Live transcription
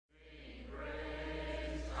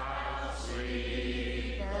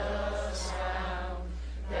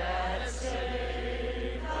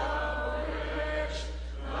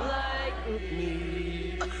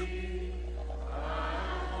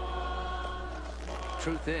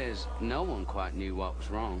Truth is, no one quite knew what was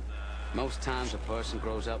wrong. Most times a person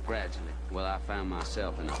grows up gradually. Well, I found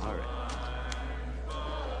myself in a hurry.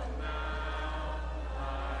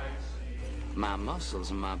 My muscles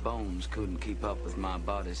and my bones couldn't keep up with my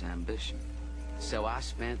body's ambition. So I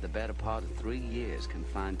spent the better part of 3 years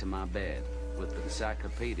confined to my bed, with the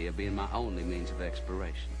encyclopedia being my only means of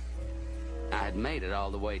exploration. I had made it all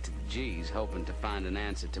the way to the G's, hoping to find an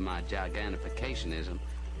answer to my gigantificationism,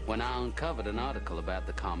 when I uncovered an article about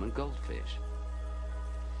the common goldfish.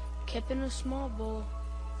 Kept in a small bowl,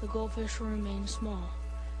 the goldfish will remain small.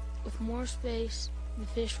 With more space, the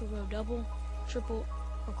fish will grow double, triple,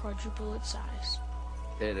 or quadruple its size.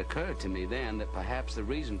 It occurred to me then that perhaps the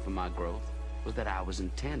reason for my growth was that I was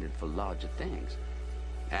intended for larger things.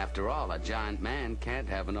 After all, a giant man can't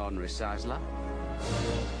have an ordinary-sized life.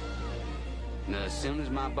 Now, as soon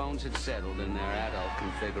as my bones had settled in their adult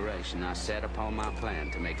configuration, I set upon my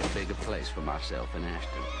plan to make a bigger place for myself in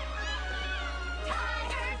Ashton.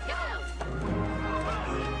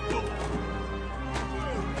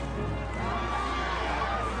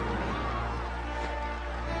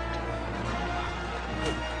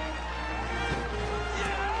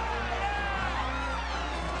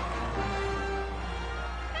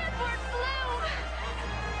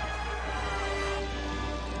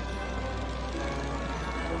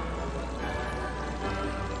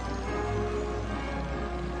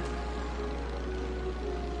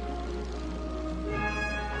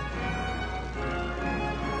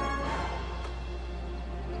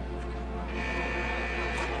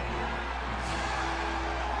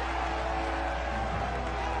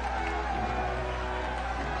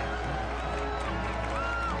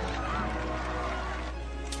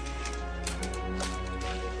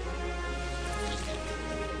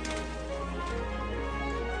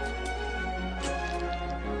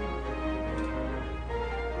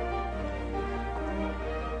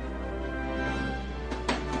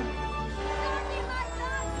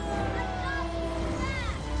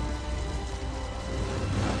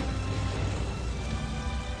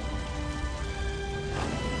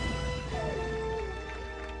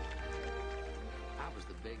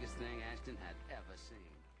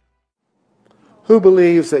 Who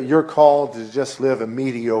believes that you're called to just live a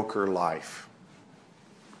mediocre life?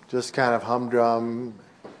 Just kind of humdrum,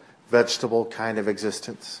 vegetable kind of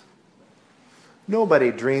existence.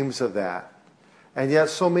 Nobody dreams of that. And yet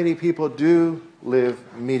so many people do live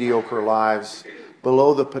mediocre lives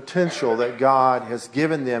below the potential that God has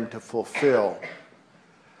given them to fulfill.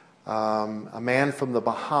 A man from the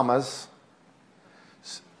Bahamas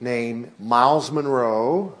named Miles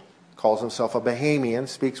Monroe, calls himself a Bahamian,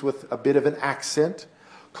 speaks with a bit of an accent,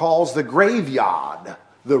 calls the graveyard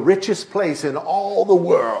the richest place in all the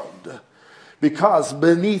world, because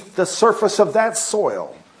beneath the surface of that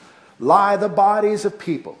soil lie the bodies of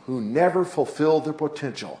people who never fulfilled their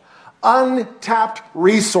potential, untapped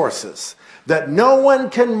resources that no one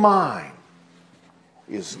can mine,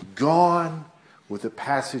 is gone with the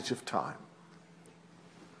passage of time.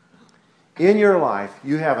 In your life,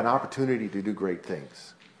 you have an opportunity to do great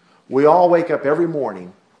things. We all wake up every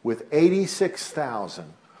morning with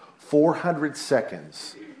 86,400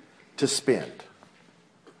 seconds to spend.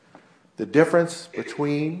 The difference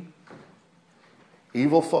between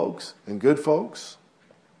evil folks and good folks,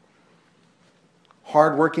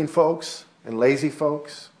 hardworking folks and lazy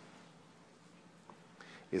folks,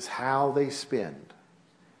 is how they spend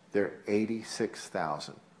their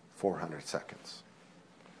 86,400 seconds.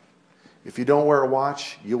 If you don't wear a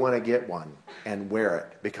watch, you want to get one and wear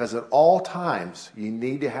it. Because at all times, you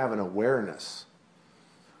need to have an awareness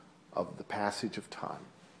of the passage of time.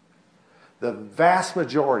 The vast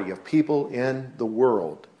majority of people in the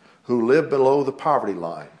world who live below the poverty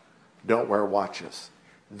line don't wear watches.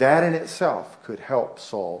 That in itself could help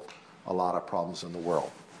solve a lot of problems in the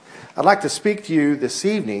world. I'd like to speak to you this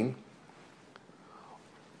evening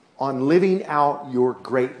on living out your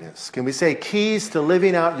greatness. Can we say keys to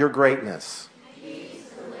living out your greatness?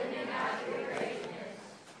 Keys to living out your greatness.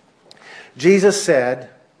 Jesus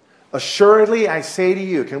said, "Assuredly I say to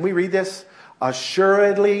you," can we read this?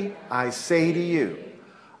 "Assuredly I say to you,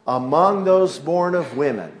 among those born of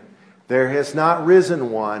women, there has not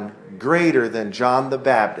risen one greater than John the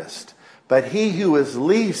Baptist, but he who is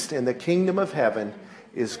least in the kingdom of heaven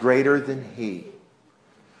is greater than he."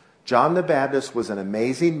 John the Baptist was an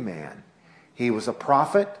amazing man. He was a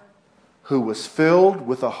prophet who was filled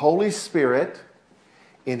with the Holy Spirit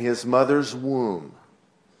in his mother's womb.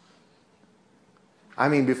 I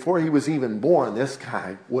mean, before he was even born, this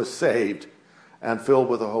guy was saved and filled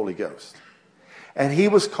with the Holy Ghost. And he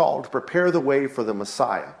was called to prepare the way for the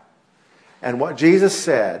Messiah. And what Jesus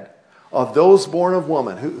said, of those born of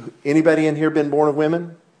woman. Anybody in here been born of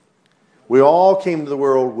women? We all came to the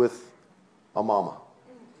world with a mama.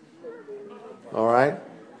 All right?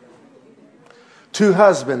 2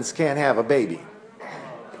 husbands can't have a baby.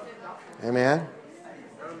 Amen?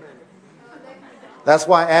 That's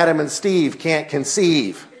why Adam and Steve can't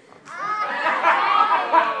conceive.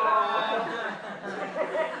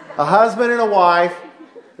 A husband and a wife,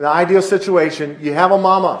 in the ideal situation, you have a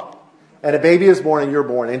mama, and a baby is born and you're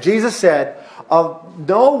born. And Jesus said, of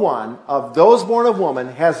no one of those born of woman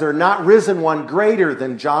has there not risen one greater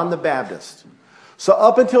than John the Baptist. So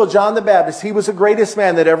up until John the Baptist, he was the greatest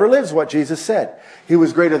man that ever lived, is what Jesus said. He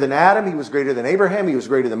was greater than Adam, he was greater than Abraham, he was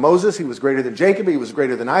greater than Moses, he was greater than Jacob, he was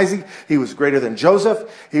greater than Isaac, he was greater than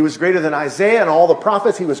Joseph, he was greater than Isaiah and all the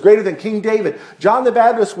prophets, he was greater than King David. John the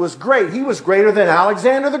Baptist was great. He was greater than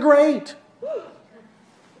Alexander the Great.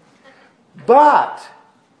 But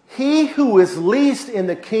he who is least in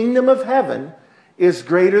the kingdom of heaven is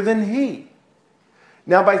greater than he.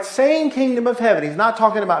 Now, by saying kingdom of heaven, he's not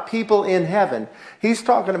talking about people in heaven. He's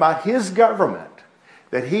talking about his government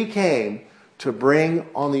that he came to bring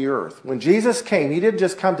on the earth. When Jesus came, he didn't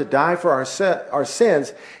just come to die for our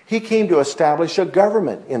sins. He came to establish a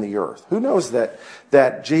government in the earth. Who knows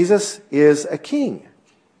that Jesus is a king?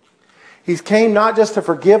 He came not just to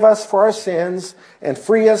forgive us for our sins and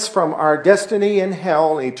free us from our destiny in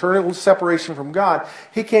hell and eternal separation from God.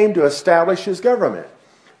 He came to establish his government.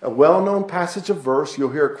 A well-known passage of verse, you'll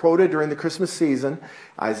hear it quoted during the Christmas season,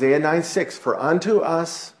 Isaiah 9:6, for unto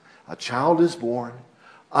us a child is born,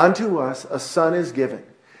 unto us a son is given.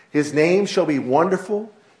 His name shall be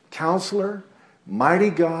Wonderful, Counselor, Mighty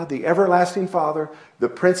God, the Everlasting Father, the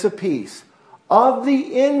Prince of Peace. Of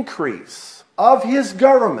the increase of his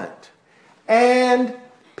government and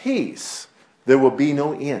peace, there will be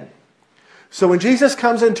no end. So when Jesus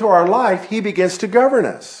comes into our life, he begins to govern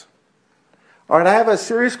us. All right, I have a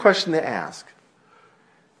serious question to ask.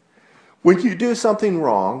 When you do something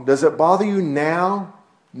wrong, does it bother you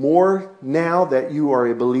more now that you are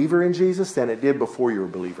a believer in Jesus than it did before you were a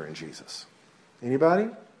believer in Jesus? Anybody?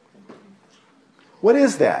 What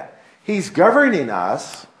is that? He's governing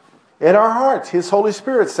us in our hearts. His Holy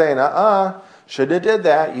Spirit saying, shouldn't have did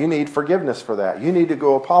that. You need forgiveness for that. You need to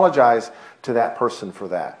go apologize to that person for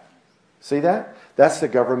that. See that? That's the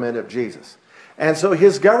government of Jesus. And so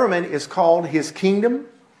his government is called his kingdom.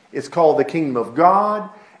 It's called the kingdom of God.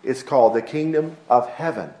 It's called the kingdom of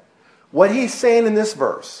heaven. What he's saying in this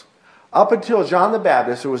verse, up until John the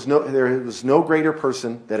Baptist, there was no greater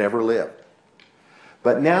person that ever lived.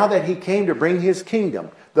 But now that he came to bring his kingdom,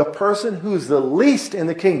 the person who's the least in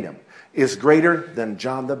the kingdom is greater than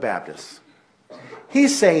John the Baptist.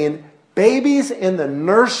 He's saying babies in the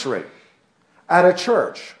nursery at a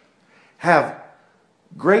church have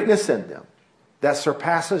greatness in them that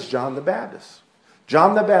surpasses John the Baptist.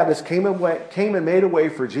 John the Baptist came and made a way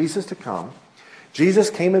for Jesus to come. Jesus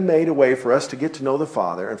came and made a way for us to get to know the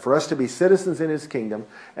Father and for us to be citizens in his kingdom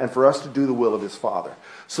and for us to do the will of his Father.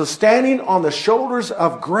 So standing on the shoulders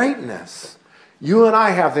of greatness, you and I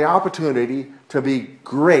have the opportunity to be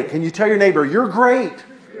great. Can you tell your neighbor, you're great?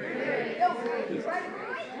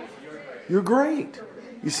 You're great.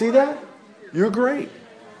 You see that? You're great.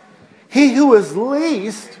 He who is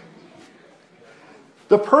least,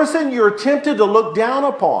 the person you're tempted to look down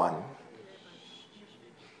upon,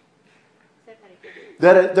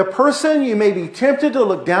 the person you may be tempted to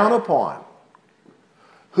look down upon,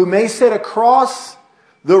 who may sit across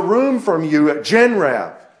the room from you at Gen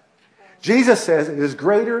Rev, Jesus says it is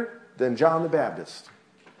greater than John the Baptist.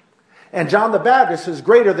 And John the Baptist is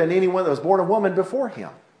greater than anyone that was born of woman before him.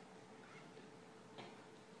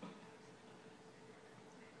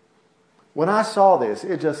 When I saw this,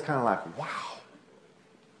 it just kind of like, wow.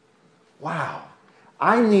 Wow.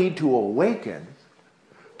 I need to awaken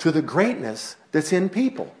to the greatness that's in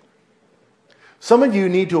people. Some of you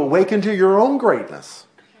need to awaken to your own greatness.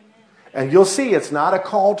 And you'll see it's not a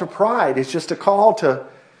call to pride. It's just a call to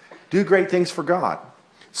do great things for God.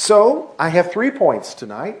 So, I have 3 points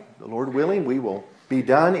tonight. The Lord willing, we will be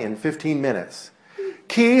done in 15 minutes.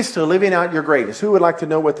 Keys to living out your greatness. Who would like to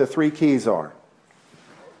know what the 3 keys are?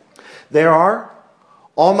 There are: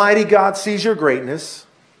 Almighty God sees your greatness.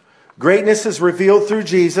 Greatness is revealed through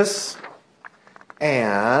Jesus.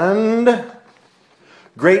 And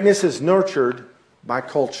greatness is nurtured by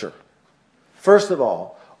culture. First of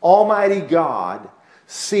all, Almighty God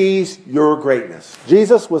sees your greatness.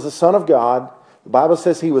 Jesus was the Son of God. The Bible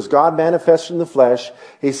says he was God manifested in the flesh.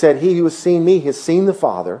 He said, he who has seen me has seen the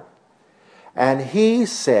Father. And he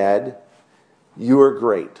said, you are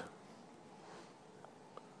great.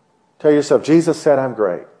 Tell yourself, Jesus said I'm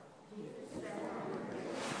great.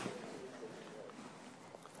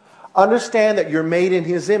 Understand that you're made in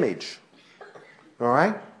His image. All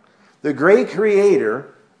right? The great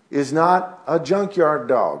Creator is not a junkyard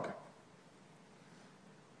dog.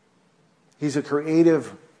 He's a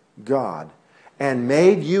creative God and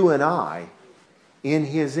made you and I in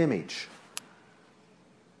His image.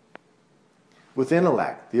 With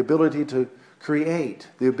intellect, the ability to create,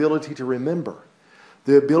 the ability to remember,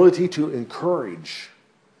 the ability to encourage,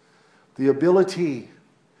 the ability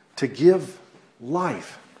to give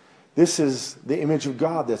life. This is the image of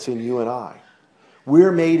God that's in you and I.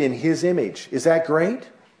 We're made in His image. Is that great?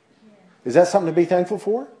 Is that something to be thankful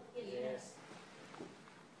for? Yes.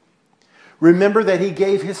 Remember that He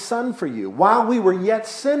gave His Son for you. While we were yet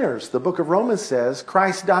sinners, the book of Romans says,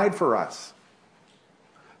 Christ died for us.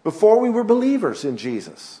 Before we were believers in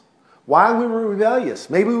Jesus. While we were rebellious.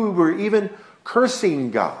 Maybe we were even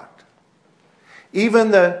cursing God.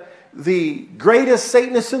 Even the greatest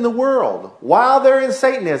Satanists in the world, while they're in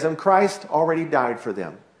Satanism, Christ already died for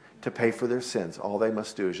them to pay for their sins. All they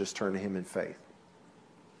must do is just turn to Him in faith.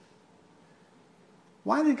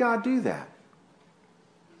 Why did God do that?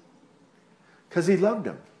 Because He loved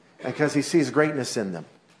them and because He sees greatness in them.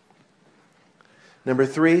 Number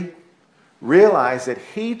 3, realize that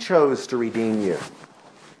He chose to redeem you.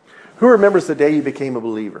 Who remembers the day you became a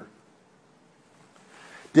believer?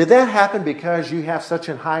 Did that happen because you have such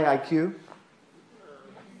a high IQ?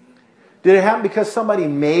 Did it happen because somebody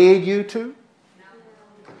made you to?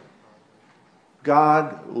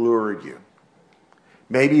 God lured you.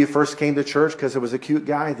 Maybe you first came to church because there was a cute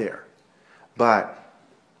guy there. But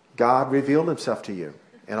God revealed Himself to you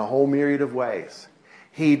in a whole myriad of ways.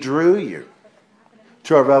 He drew you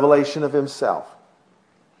to a revelation of Himself.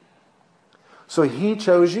 So He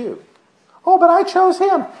chose you. Oh, but I chose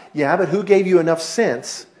Him. Yeah, but who gave you enough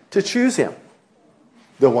sense to choose Him?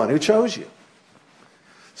 The one who chose you.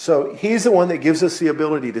 So He's the one that gives us the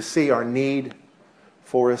ability to see our need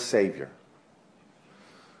for a Savior.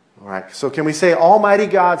 All right, so can we say, Almighty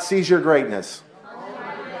God sees your greatness?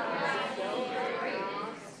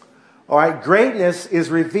 All right, greatness is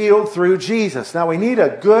revealed through Jesus. Now we need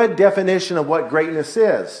a good definition of what greatness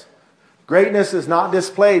is. Greatness is not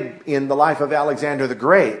displayed in the life of Alexander the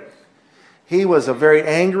Great. He was a very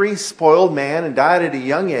angry, spoiled man and died at a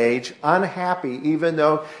young age, unhappy, even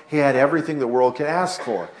though he had everything the world could ask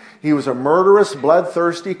for. He was a murderous,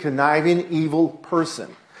 bloodthirsty, conniving, evil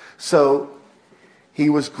person. So he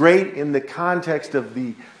was great in the context of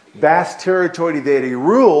the vast territory that he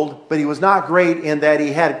ruled, but he was not great in that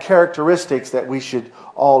he had characteristics that we should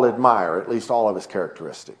all admire, at least all of his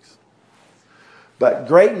characteristics. But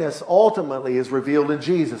greatness ultimately is revealed in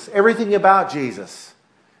Jesus. Everything about Jesus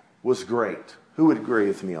was great. Who would agree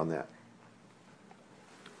with me on that?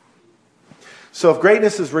 So if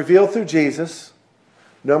greatness is revealed through Jesus,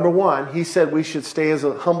 number 1, He said we should stay as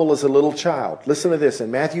humble as a little child. Listen to this.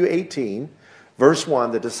 In Matthew 18, verse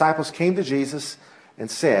 1, the disciples came to Jesus and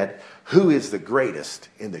said, "Who is the greatest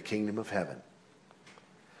in the kingdom of heaven?"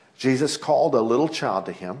 Jesus called a little child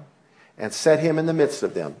to Him and set him in the midst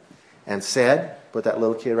of them and said, put that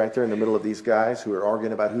little kid right there in the middle of these guys who are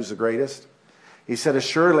arguing about who's the greatest. He said,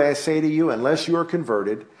 "Assuredly I say to you, unless you are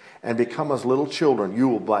converted and become as little children, you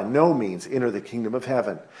will by no means enter the kingdom of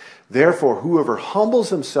heaven. Therefore, whoever humbles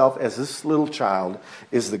himself as this little child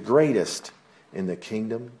is the greatest in the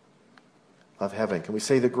kingdom of heaven." Can we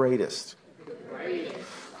say the greatest?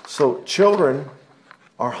 So children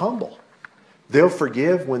are humble. They'll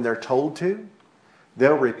forgive when they're told to.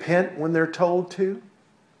 They'll repent when they're told to.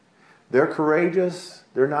 They're courageous.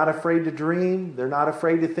 They're not afraid to dream. They're not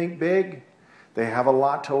afraid to think big. They have a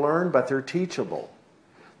lot to learn, but they're teachable.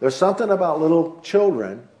 There's something about little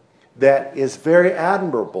children that is very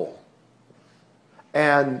admirable.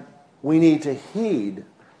 And we need to heed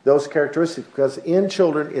those characteristics because in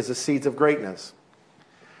children is the seeds of greatness.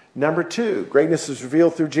 Number 2, greatness is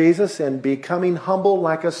revealed through Jesus and becoming humble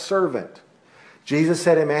like a servant. Jesus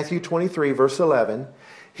said in Matthew 23, verse 11,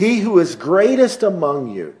 "He who is greatest among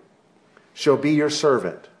you shall be your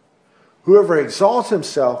servant. Whoever exalts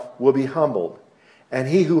himself will be humbled, and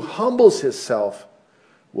he who humbles himself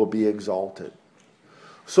will be exalted."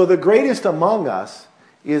 So the greatest among us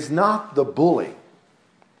is not the bully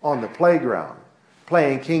on the playground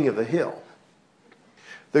playing king of the hill.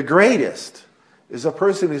 The greatest is a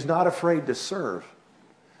person who's not afraid to serve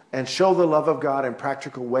and show the love of God in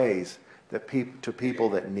practical ways to people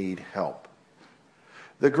that need help.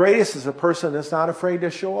 The greatest is a person that's not afraid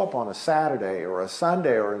to show up on a Saturday or a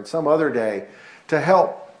Sunday or in some other day to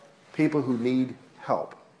help people who need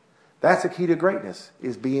help. That's the key to greatness,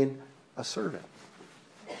 is being a servant.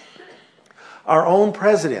 Our own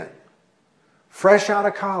president, fresh out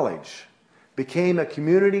of college, became a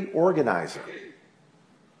community organizer,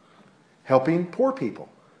 helping poor people.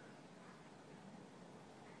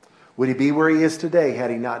 Would he be where he is today had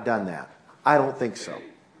he not done that? I don't think so.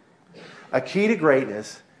 A key to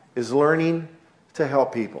greatness is learning to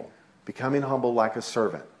help people, becoming humble like a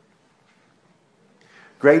servant.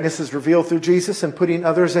 Greatness is revealed through Jesus and putting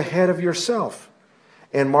others ahead of yourself.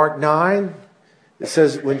 In Mark 9, it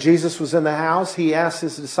says, when Jesus was in the house, he asked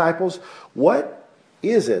his disciples, what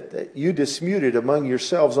is it that you disputed among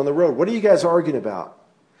yourselves on the road? What are you guys arguing about?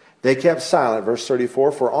 They kept silent, verse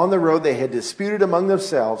 34, for on the road they had disputed among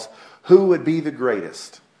themselves who would be the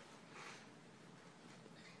greatest.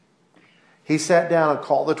 He sat down and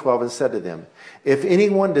called the 12 and said to them, if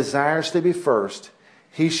anyone desires to be first,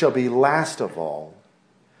 he shall be last of all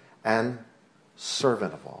and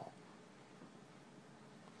servant of all.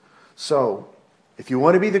 So, if you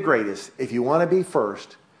want to be the greatest, if you want to be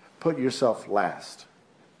first, put yourself last.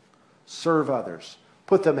 Serve others.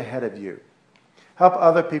 Put them ahead of you. Help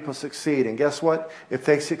other people succeed. And guess what? If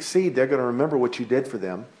they succeed, they're going to remember what you did for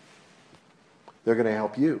them. They're going to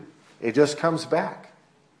help you. It just comes back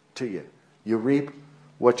to you. You reap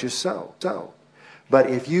what you sow. But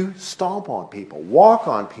if you stomp on people, walk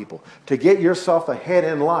on people to get yourself ahead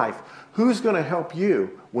in life, who's going to help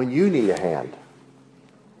you when you need a hand?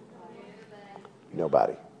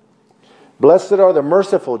 Nobody. Blessed are the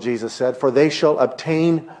merciful, Jesus said, for they shall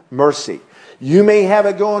obtain mercy. You may have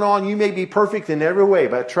it going on. You may be perfect in every way,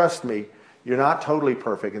 but trust me, you're not totally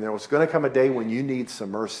perfect. And there was going to come a day when you need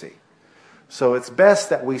some mercy. So it's best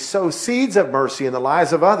that we sow seeds of mercy in the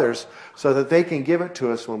lives of others so that they can give it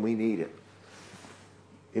to us when we need it.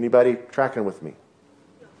 Anybody tracking with me?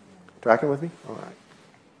 Tracking with me? All right.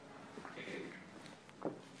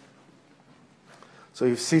 So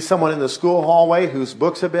you see someone in the school hallway whose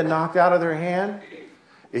books have been knocked out of their hand.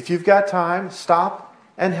 If you've got time, stop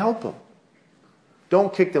and help them.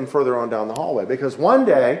 Don't kick them further on down the hallway, because one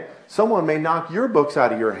day someone may knock your books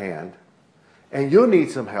out of your hand and you'll need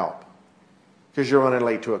some help because you're running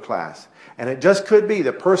late to a class. And it just could be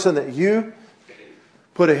the person that you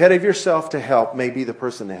put ahead of yourself to help may be the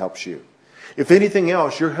person that helps you. If anything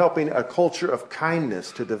else, you're helping a culture of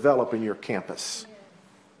kindness to develop in your campus.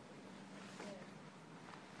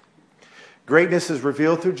 Greatness is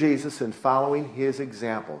revealed through Jesus and following his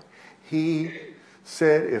example. He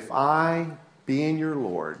said, if I, being your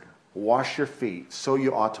Lord, wash your feet, so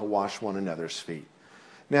you ought to wash one another's feet.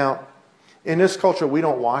 Now, in this culture, we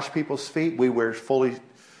don't wash people's feet. We wear full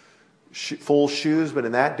shoes, but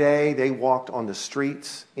in that day, they walked on the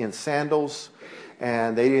streets in sandals,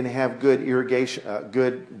 and they didn't have good irrigation,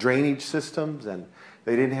 good drainage systems, and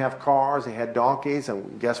they didn't have cars. They had donkeys,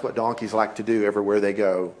 and guess what donkeys like to do everywhere they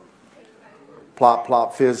go? Plop,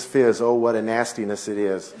 plop, fizz, fizz. Oh, what a nastiness it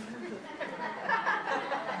is.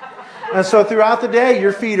 And so throughout the day,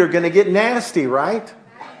 your feet are going to get nasty, right?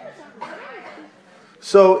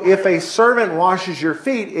 So if a servant washes your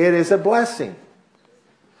feet, it is a blessing.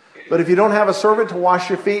 But if you don't have a servant to wash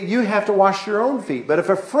your feet, you have to wash your own feet. But if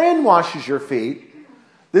a friend washes your feet,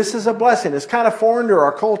 this is a blessing. It's kind of foreign to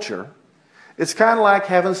our culture. It's kind of like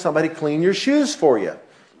having somebody clean your shoes for you.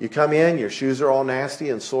 You come in, your shoes are all nasty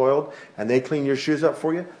and soiled, and they clean your shoes up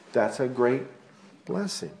for you. That's a great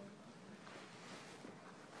blessing.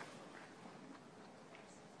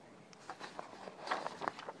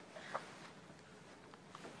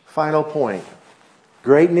 Final point.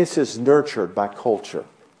 Greatness is nurtured by culture.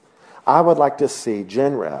 I would like to see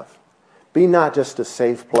GenRev be not just a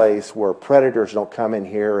safe place where predators don't come in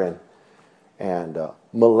here and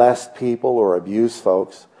molest people or abuse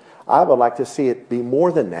folks. I would like to see it be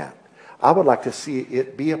more than that. I would like to see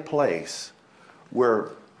it be a place where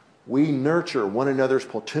we nurture one another's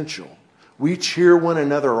potential. We cheer one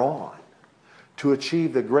another on to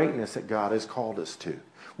achieve the greatness that God has called us to.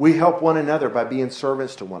 We help one another by being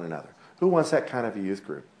servants to one another. Who wants that kind of a youth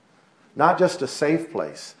group? Not just a safe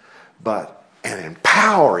place, but an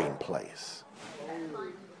empowering place.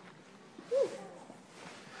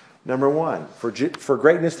 Number one, for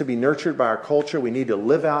greatness to be nurtured by our culture, we need to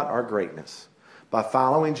live out our greatness by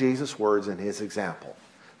following Jesus' words and his example.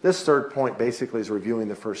 This third point basically is reviewing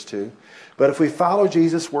the first two. But if we follow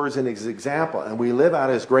Jesus' words and his example and we live out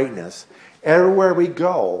his greatness, everywhere we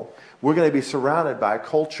go, we're going to be surrounded by a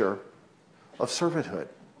culture of servanthood.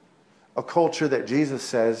 A culture that Jesus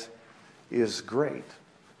says is great.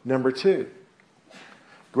 Number two,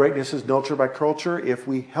 greatness is nurtured by culture if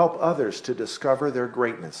we help others to discover their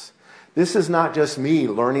greatness. This is not just me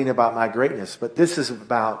learning about my greatness, but this is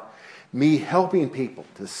about me helping people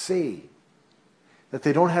to see that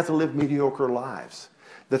they don't have to live mediocre lives,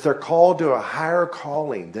 that they're called to a higher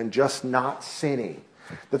calling than just not sinning,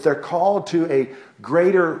 that they're called to a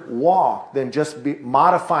greater walk than just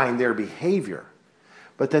modifying their behavior,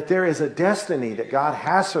 but that there is a destiny that God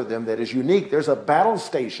has for them that is unique. There's a battle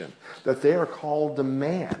station that they are called to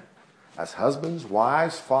man as husbands,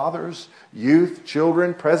 wives, fathers, youth,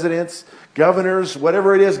 children, presidents, governors,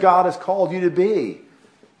 whatever it is God has called you to be.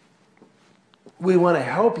 We want to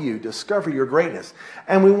help you discover your greatness.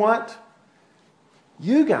 And we want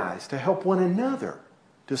you guys to help one another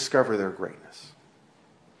discover their greatness.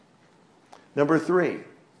 Number 3,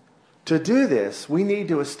 to do this, we need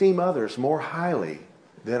to esteem others more highly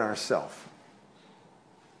than ourselves.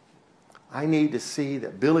 I need to see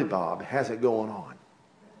that Billy Bob has it going on.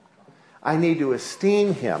 I need to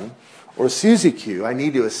esteem him, or Susie Q. I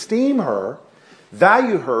need to esteem her,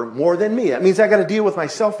 value her more than me. That means I got to deal with my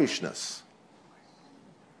selfishness.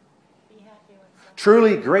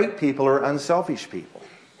 Truly great people are unselfish people.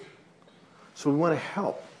 So we want to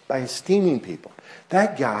help by esteeming people.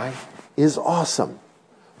 That guy is awesome.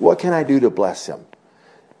 What can I do to bless him?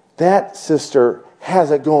 That sister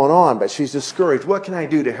has it going on, but she's discouraged. What can I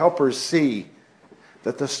do to help her see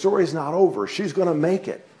that the story's not over? She's going to make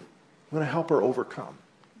it. I'm going to help her overcome.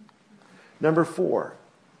 Number 4,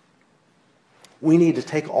 we need to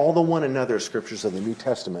take all the one another scriptures of the New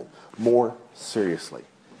Testament more seriously.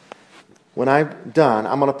 When I'm done,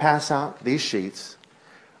 I'm going to pass out these sheets.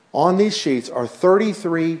 On these sheets are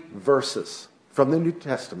 33 verses from the New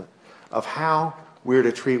Testament of how we're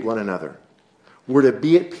to treat one another. We're to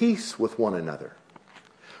be at peace with one another.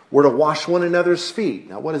 We're to wash one another's feet.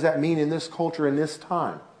 Now, what does that mean in this culture, in this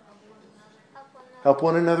time? Help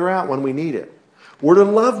one another out when we need it. We're to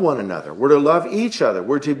love one another. We're to love each other.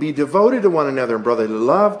 We're to be devoted to one another in brotherly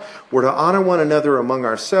love. We're to honor one another among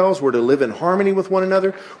ourselves. We're to live in harmony with one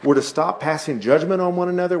another. We're to stop passing judgment on one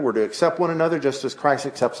another. We're to accept one another just as Christ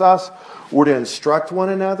accepts us. We're to instruct one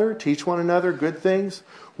another, teach one another good things.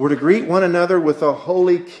 We're to greet one another with a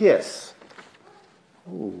holy kiss.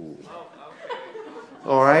 Ooh.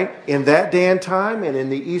 All right. In that day and time and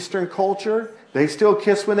in the Eastern culture, they still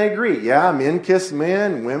kiss when they greet. Yeah, men kiss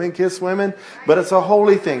men, women kiss women, but it's a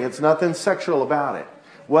holy thing. It's nothing sexual about it.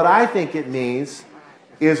 What I think it means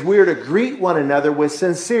is we're to greet one another with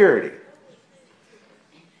sincerity.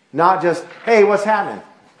 Not just, hey, what's happening?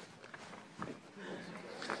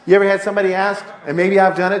 You ever had somebody ask, and maybe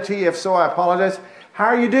I've done it to you, if so, I apologize, how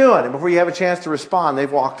are you doing? And before you have a chance to respond, they've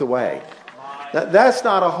walked away. That's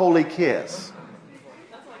not a holy kiss.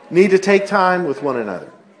 Need to take time with one another.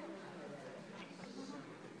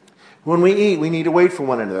 When we eat, we need to wait for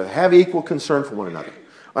one another. Have equal concern for one another.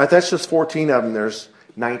 All right, that's just 14 of them. There's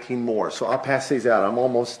 19 more. So I'll pass these out. I'm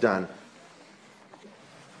almost done.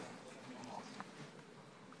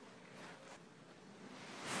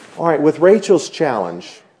 All right, with Rachel's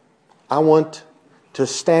challenge, I want to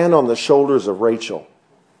stand on the shoulders of Rachel.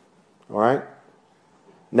 All right?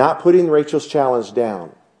 Not putting Rachel's challenge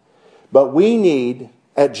down. But we need,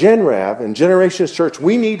 at GenRev, in Generations Church,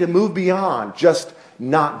 we need to move beyond just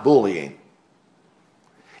not bullying.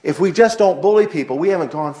 If we just don't bully people, we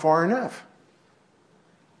haven't gone far enough.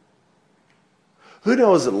 Who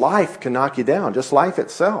knows that life can knock you down, just life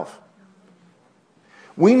itself.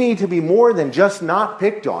 We need to be more than just not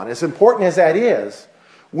picked on. As important as that is,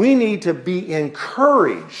 we need to be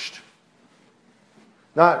encouraged.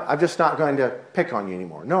 Not, I'm just not going to pick on you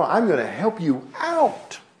anymore. No, I'm going to help you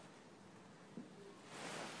out.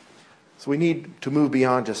 So we need to move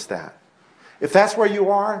beyond just that. If that's where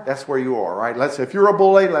you are, that's where you are, right? If you're a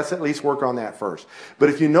bully, let's at least work on that first. But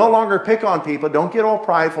if you no longer pick on people, don't get all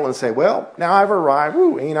prideful and say, well, now I've arrived.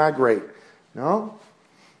 Woo, ain't I great? No.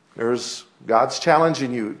 There's God's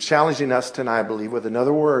challenging us tonight, I believe, with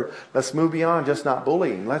another word. Let's move beyond just not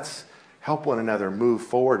bullying. Let's help one another move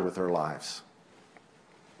forward with their lives.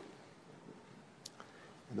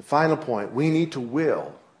 And the final point, we need to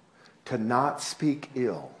will to not speak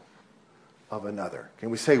ill of another. Can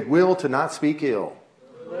we say will to not speak ill?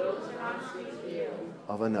 Will to not speak ill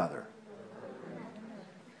of another.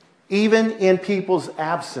 Even in people's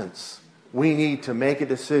absence, we need to make a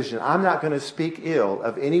decision. I'm not going to speak ill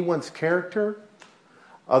of anyone's character,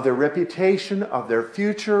 of their reputation, of their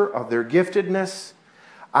future, of their giftedness.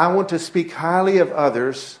 I want to speak highly of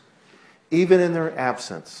others, even in their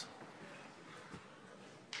absence.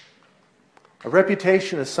 A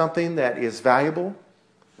reputation is something that is valuable.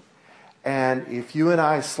 And if you and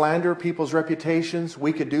I slander people's reputations,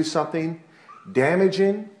 we could do something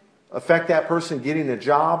damaging, affect that person getting a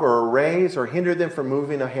job or a raise, or hinder them from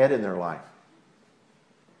moving ahead in their life.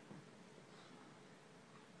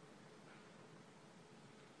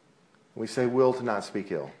 We say will to not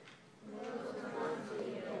speak ill.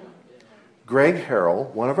 Greg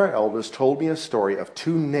Harrell, one of our elders, told me a story of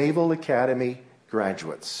 2 Naval Academy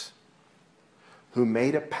graduates who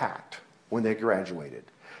made a pact when they graduated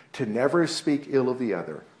to never speak ill of the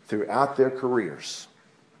other throughout their careers.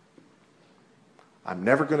 I'm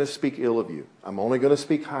never going to speak ill of you. I'm only going to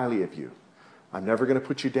speak highly of you. I'm never going to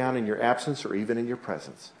put you down in your absence or even in your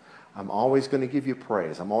presence. I'm always going to give you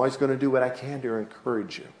praise. I'm always going to do what I can to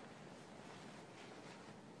encourage you.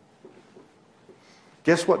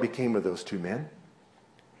 Guess what became of those 2 men?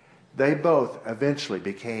 They both eventually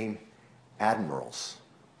became admirals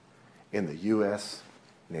in the U.S.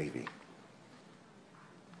 Navy.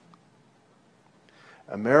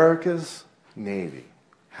 America's Navy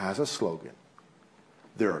has a slogan.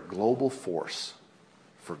 They're a global force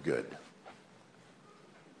for good.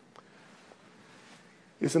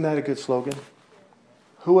 Isn't that a good slogan?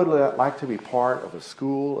 Who would like to be part of a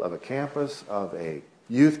school, of a campus, of a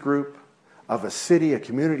youth group, of a city, a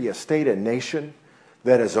community, a state, a nation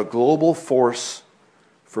that is a global force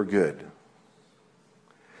for good?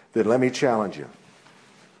 Then let me challenge you.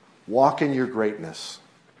 Walk in your greatness.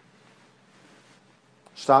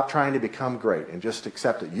 Stop trying to become great and just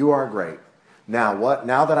accept that you are great. Now what?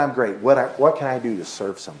 Now that I'm great, what can I do to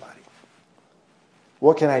serve somebody?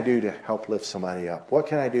 What can I do to help lift somebody up? What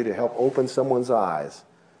can I do to help open someone's eyes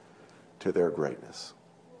to their greatness?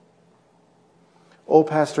 Oh,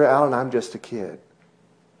 Pastor Allen, I'm just a kid.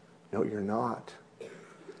 No, you're not.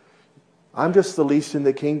 I'm just the least in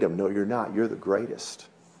the kingdom. No, you're not. You're the greatest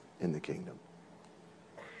in the kingdom.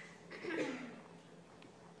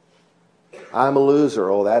 I'm a loser.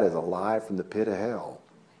 Oh, that is a lie from the pit of hell.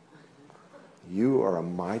 You are a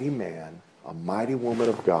mighty man, a mighty woman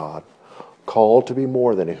of God, called to be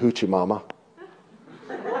more than a hoochie mama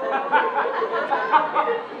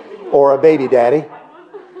or a baby daddy.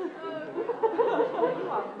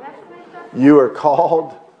 You are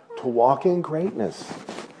called to walk in greatness.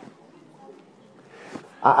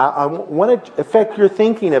 I want to affect your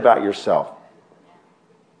thinking about yourself.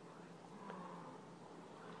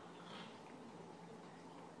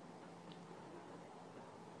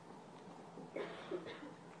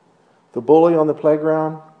 The bully on the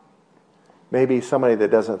playground may be somebody that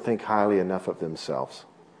doesn't think highly enough of themselves.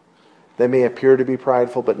 They may appear to be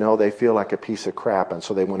prideful, but no, they feel like a piece of crap, and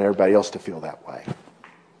so they want everybody else to feel that way.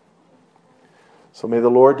 So may the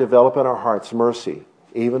Lord develop in our hearts mercy,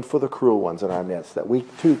 even for the cruel ones in our midst, that we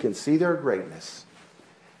too can see their greatness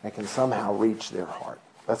and can somehow reach their heart.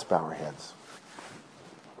 Let's bow our heads.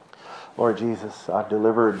 Lord Jesus, I've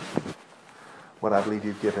delivered what I believe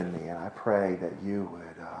you've given me, and I pray that you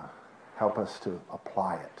would help us to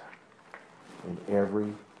apply it in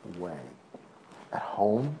every way. At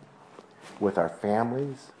home, with our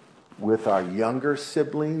families, with our younger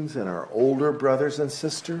siblings and our older brothers and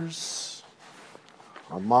sisters,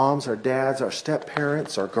 our moms, our dads, our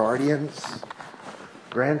step-parents, our guardians,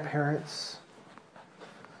 grandparents.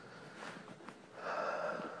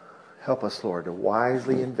 Help us, Lord, to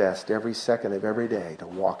wisely invest every second of every day to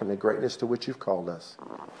walk in the greatness to which you've called us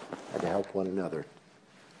and to help one another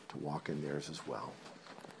to walk in theirs as well.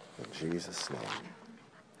 In Jesus' name,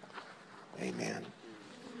 amen.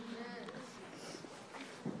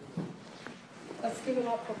 Let's give it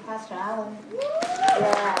up for Pastor Allen.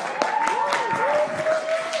 Yeah.